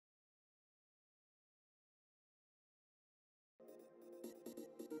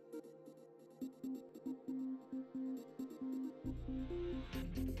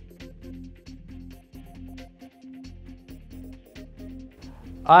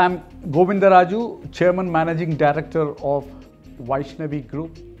I am Govindaraju, Chairman Managing Director of Vaishnavi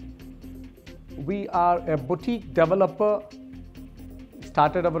Group. We are a boutique developer,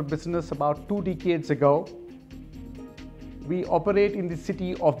 started our business about 2 decades ago. We operate in the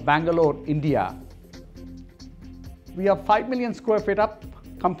city of Bangalore, India. We have 5 million square feet up,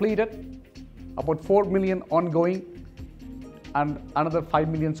 completed, about 4 million ongoing, and another 5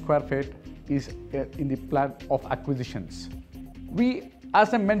 million square feet is in the plan of acquisitions. We,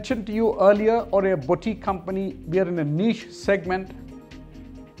 as I mentioned to you earlier, are a boutique company. We are in a niche segment.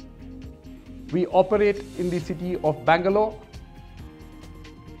 We operate in the city of Bangalore,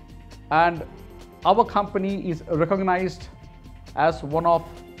 and our company is recognized as one of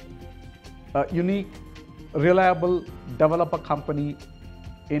a unique, reliable developer company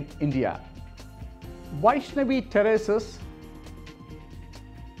in India. Vaishnavi Terraces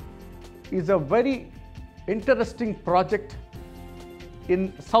is a very interesting project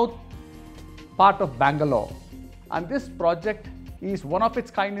in south part of Bangalore, and this project is one of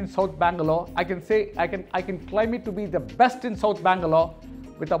its kind in South Bangalore. I can say I can claim it to be the best in South Bangalore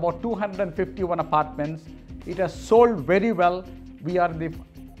with about 251 apartments. It has sold very well.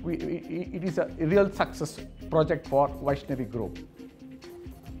 It is a real success project for Vaishnavi Group.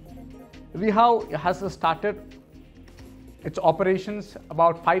 REHAU has started its operations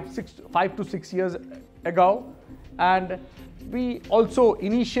about 5 to 6 years ago, and we also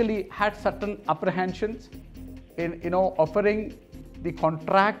initially had certain apprehensions in offering the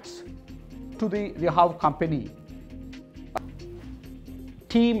contracts to the REHAU company.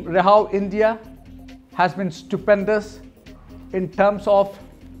 Team REHAU India has been stupendous in terms of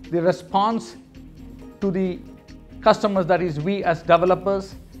the response to the customers, that is we as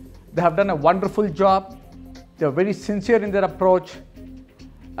developers. They have done a wonderful job. They are very sincere in their approach.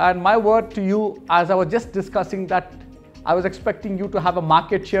 And my word to you, as I was just discussing that, I was expecting you to have a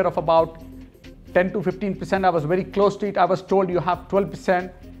market share of about 10 to 15%. I was very close to it. I was told you have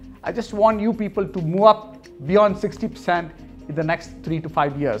 12%. I just want you people to move up beyond 60% in the next 3 to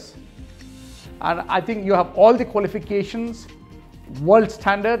 5 years. And I think you have all the qualifications, world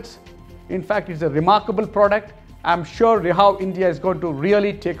standards. In fact, it's a remarkable product. I'm sure REHAU India is going to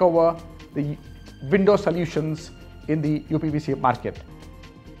really take over the window solutions in the UPVC market.